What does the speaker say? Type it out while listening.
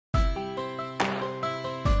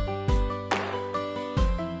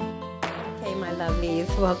lovelies,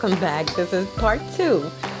 welcome back. This is part 2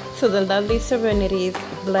 to the lovely Serenity's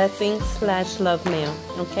blessing / love mail.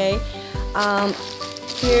 Okay,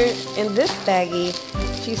 here in this baggie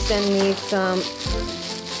she sent me some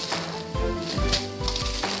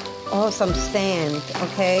sand.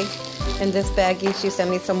 Okay, in this baggie she sent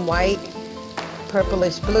me some white,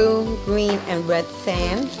 purplish blue, green and red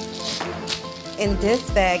sand. In this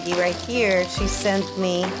baggie right here she sent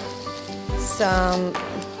me some,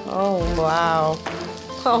 oh wow,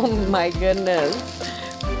 oh my goodness.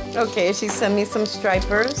 Okay, she sent me some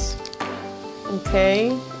stripers.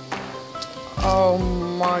 Okay, oh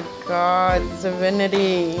my god,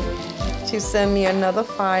 Serenity. She sent me another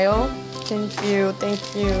file. Thank you, thank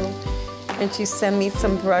you. And she sent me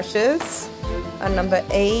some brushes, a number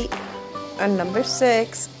 8, a number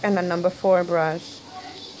 6 and a number 4 brush.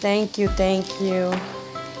 Thank you, thank you.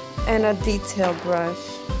 And a detail brush.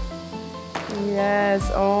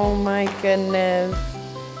 Yes, oh my goodness.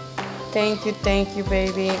 Thank you,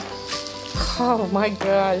 baby. Oh my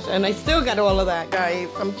gosh. And I still got all of that, guys.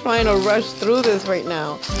 I'm trying to rush through this right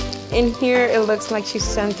now. In here, it looks like she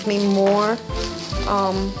sent me more,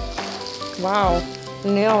 wow,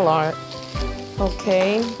 nail art.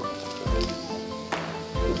 Okay.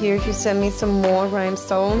 Here she sent me some more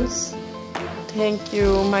rhinestones. Thank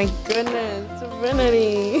you, my goodness,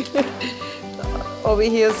 Serenity. Over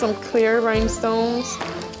here, some clear rhinestones,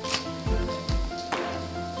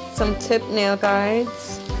 some tip nail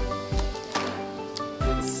guides,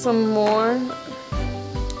 some more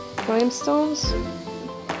rhinestones.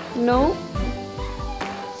 No,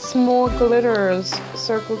 small glitters,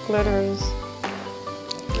 circle glitters.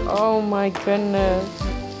 Oh my goodness.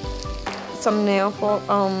 Some nail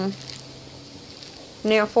forms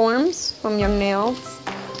from Young Nails.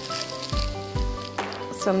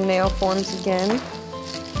 Some nail forms again.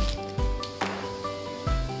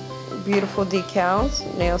 Beautiful decals,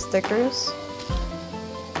 nail stickers.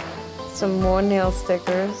 Some more nail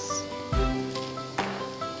stickers.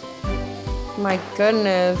 My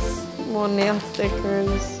goodness, more nail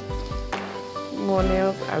stickers. More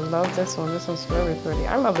nails. I love this one. This one's very pretty.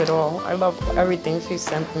 I love it all. I love everything she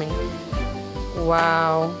sent me.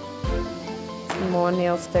 Wow. More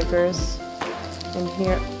nail stickers. And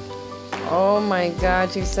here, oh my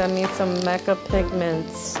god, she sent me some Mecca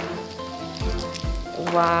pigments.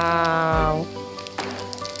 Wow.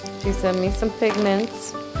 She sent me some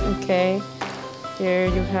pigments. Okay. Here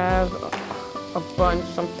you have a bunch,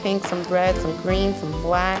 some pink, some red, some green, some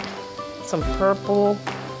black, some purple,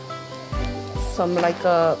 some like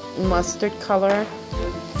a mustard color,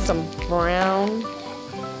 some brown.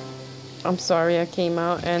 I'm sorry I came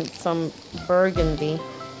out, and some burgundy.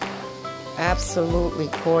 Absolutely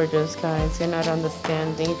gorgeous, guys. You're not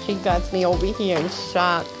understanding. She got me over here in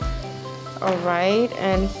shock. Alright,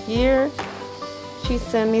 and here she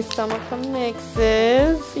sent me some of her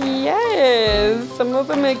mixes. Yes, some of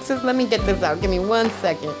the mixes. Let me get this out. Give me 1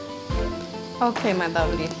 second. Okay, my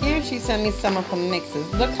lovely. Here she sent me some of her mixes.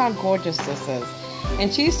 Look how gorgeous this is.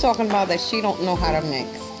 And she's talking about that she don't know how to mix.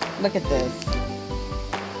 Look at this.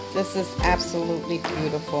 This is absolutely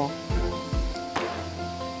beautiful.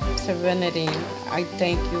 Serenity, I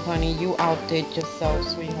thank you, honey. You outdid yourself,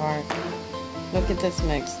 sweetheart. Look at this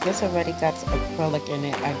mix. This already got acrylic in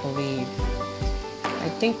it, I believe. I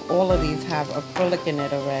think all of these have acrylic in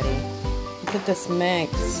it already. Look at this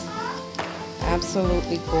mix.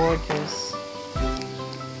 Absolutely gorgeous.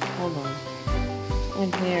 Hold on.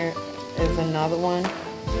 And here is another one.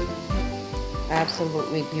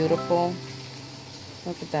 Absolutely beautiful.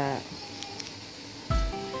 Look at that.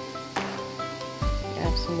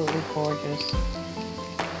 Absolutely gorgeous.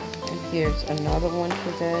 And here's another one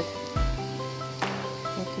she did.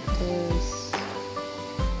 Look at this.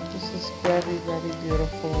 This is very, very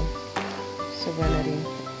beautiful. Serenity.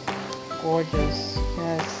 Gorgeous.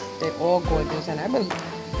 Yes, they're all gorgeous. And I believe,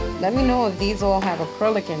 let me know if these all have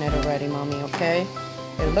acrylic in it already, mommy, okay?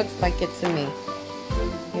 It looks like it to me.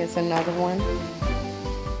 Here's another one.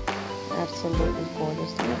 Absolutely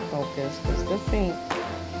gorgeous. Let me focus, because this ain't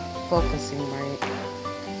focusing right.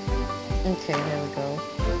 Okay, there we go.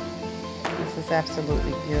 This is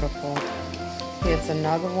absolutely beautiful. Here's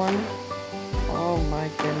another one. Oh my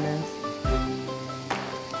goodness.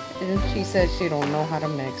 And she says she don't know how to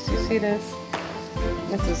mix. You see this?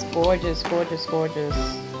 This is gorgeous, gorgeous, gorgeous.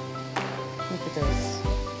 Look at this.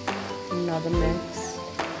 Another mix.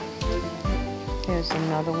 Here's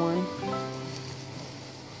another one.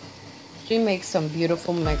 She makes some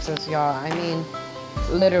beautiful mixes, y'all. I mean,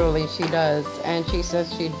 literally she does. And she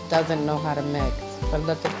says she doesn't know how to mix. But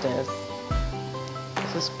look at this.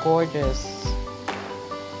 This is gorgeous.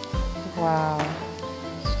 Wow.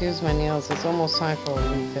 Excuse my nails. It's almost time for a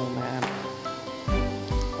refill, man.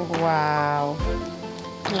 Wow.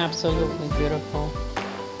 Absolutely beautiful.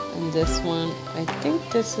 And this one, I think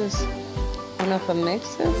this is one of the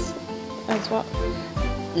mixes as well.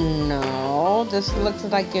 No, this looks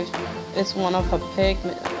like it's one of the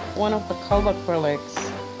color acrylics.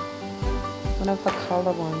 One of the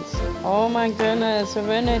color ones. Oh my goodness,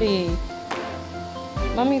 Serenity.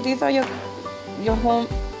 Mommy, these are your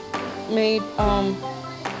homemade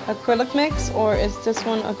acrylic mix, or is this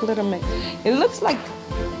one a glitter mix? It looks like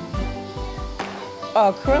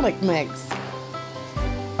acrylic mix.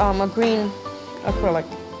 A green acrylic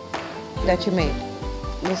that you made.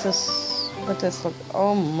 This is what this look.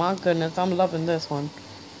 Oh my goodness, I'm loving this one.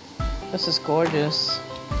 This is gorgeous.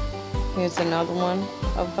 Here's another one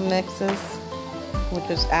of the mixes, which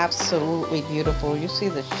is absolutely beautiful. You see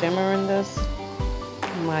the shimmer in this?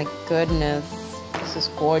 My goodness, this is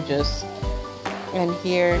gorgeous. And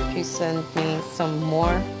here she sent me some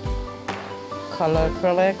more color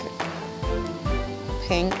acrylic,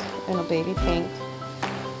 pink and a baby pink,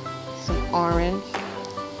 some orange,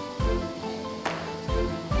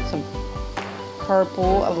 some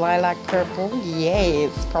purple, a lilac purple,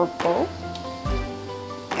 yes, purple,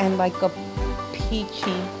 and like a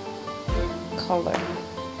peachy color.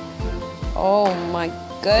 Oh my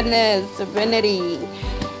goodness, Serenity.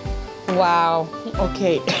 Wow.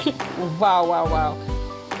 Okay. Wow.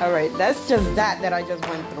 All right, that's just that I just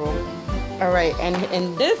went through. All right, and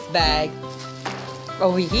in this bag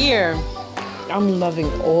over here, I'm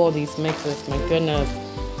loving all these mixes. My goodness.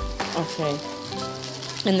 Okay.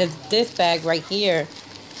 And this bag right here,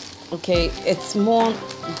 okay, it's more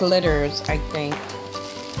glitters, I think.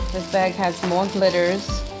 This bag has more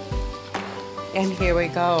glitters. And here we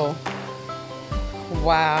go.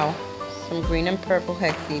 Wow. Some green and purple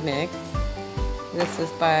hexy mix. This is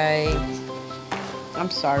by, I'm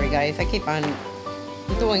sorry guys, I keep on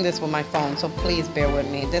doing this with my phone, so please bear with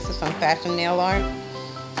me. This is from Fashion Nail Art.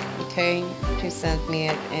 Okay, she sent me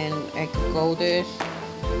it in a goldish,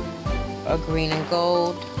 a green and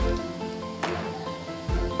gold,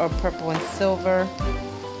 a purple and silver,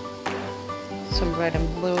 some red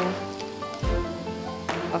and blue,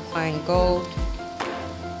 a fine gold,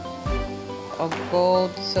 a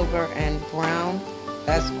gold, silver, and brown.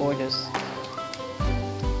 That's gorgeous.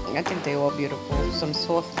 I think they're all beautiful. Some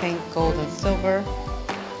soft pink, gold, and silver.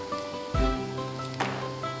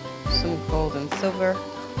 Some gold and silver.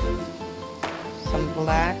 Some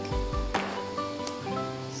black.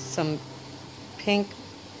 Some pink,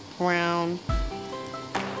 brown,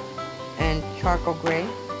 and charcoal gray.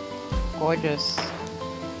 Gorgeous.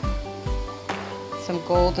 Some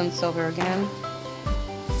gold and silver again.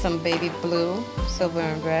 Some baby blue, silver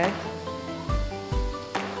and red.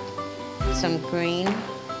 Some green.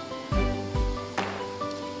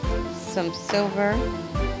 Some silver.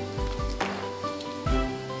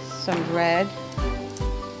 Some red.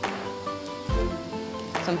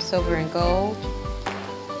 Some silver and gold.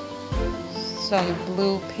 Some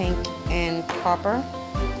blue, pink, and copper.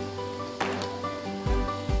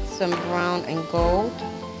 Some brown and gold.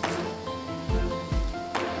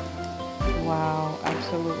 Wow,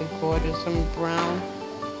 absolutely gorgeous. Some brown,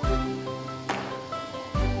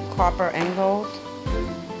 copper, and gold.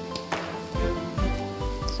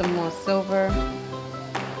 Some more silver.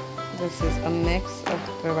 This is a mix of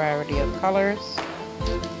variety of colors.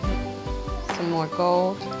 Some more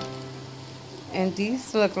gold. And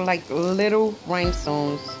these look like little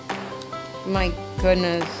rhinestones. My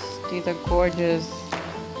goodness, these are gorgeous.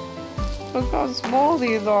 Look how small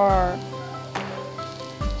these are.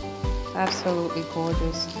 Absolutely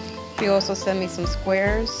gorgeous. She also sent me some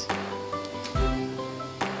squares.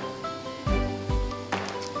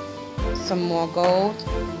 Some more gold.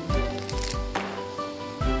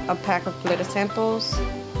 A pack of glitter samples.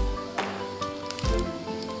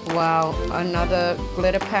 Wow, another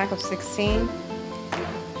glitter pack of 16.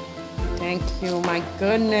 Thank you, my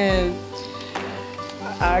goodness.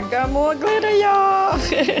 I got more glitter, y'all.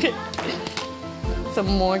 Some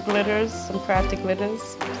more glitters, some crafty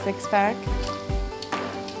glitters, 6-pack.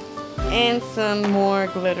 And some more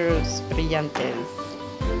glitters, brillantes.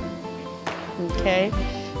 Okay,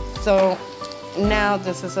 so now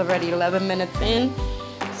this is already 11 minutes in.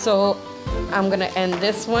 So I'm gonna end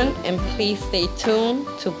this one, and please stay tuned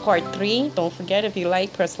to part 3. Don't forget, if you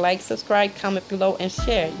like, press like, subscribe, comment below, and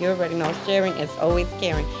share. You already know sharing is always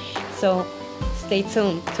caring. So stay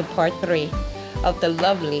tuned to part 3 of the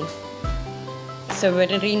lovely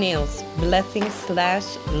Serenity Nails blessing /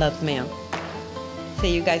 love mail.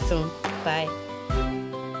 See you guys soon. Bye.